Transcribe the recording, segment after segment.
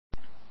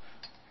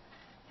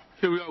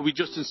Here we are. We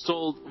just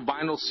installed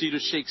vinyl cedar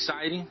shake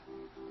siding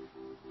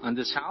on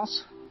this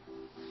house.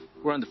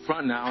 We're on the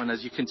front now, and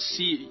as you can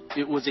see,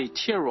 it was a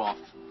tear-off.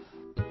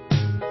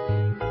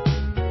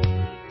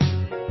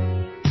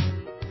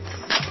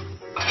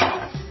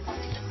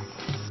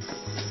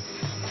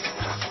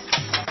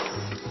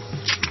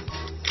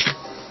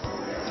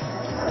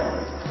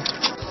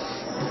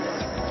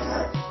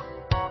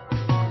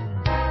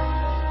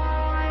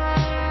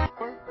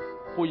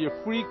 For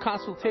your free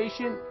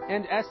consultation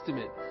and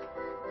estimate,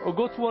 or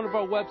go to one of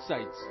our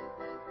websites.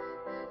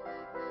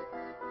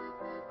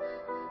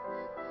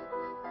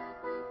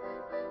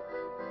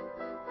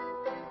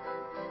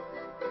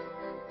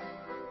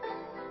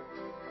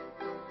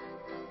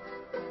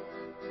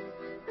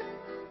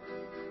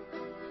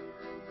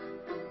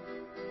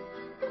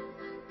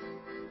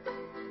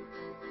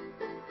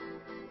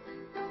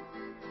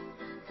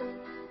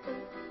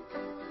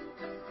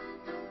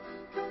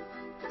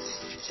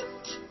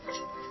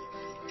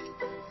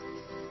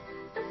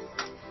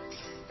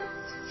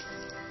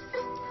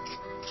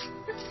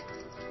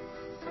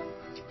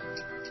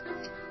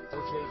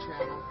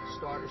 Channel,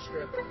 starter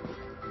strip,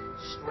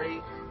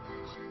 straight.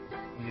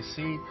 You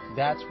see,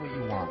 that's what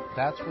you want.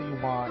 That's what you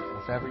want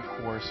with every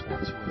course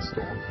once you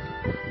install.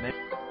 You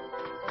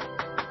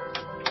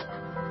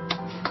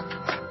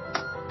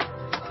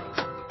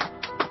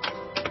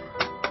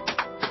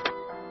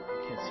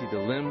can see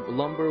the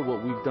lumber.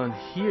 What we've done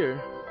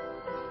here,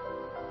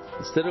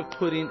 instead of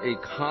putting a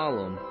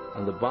column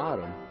on the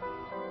bottom,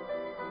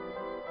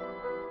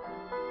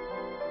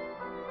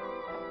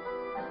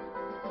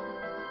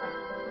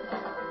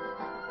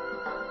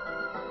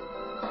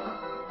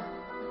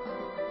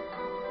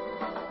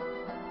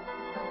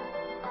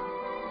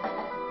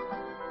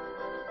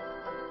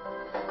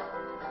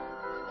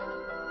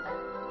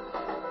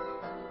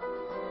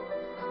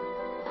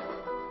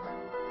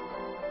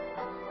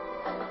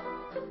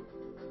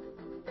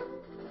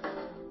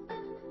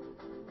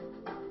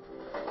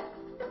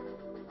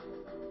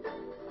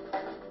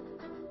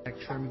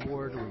 trim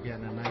board, we're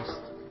getting a nice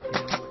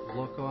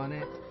look on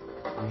it.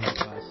 We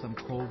have some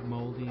cold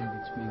molding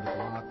between the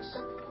blocks.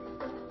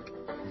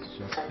 It's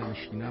just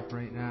finishing up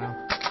right now.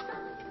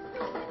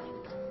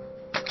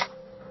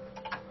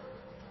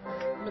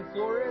 I'm in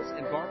Flores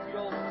and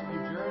Garfield,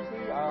 New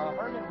Jersey.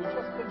 Herman, we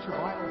just finished your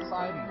vinyl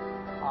siding.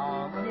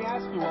 Let me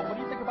ask you, what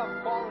do you think about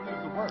the quality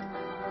of the work?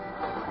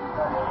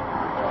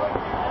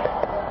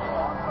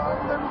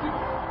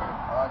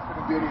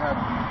 Couldn't be any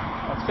happier.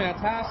 That's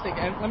fantastic.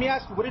 And let me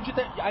ask you, what did you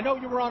think? I know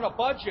you were on a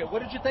budget.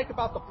 What did you think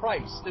about the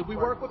price? Did we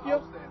work with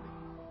you?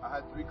 I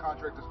had 3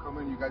 contractors come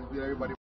in. You guys beat everybody.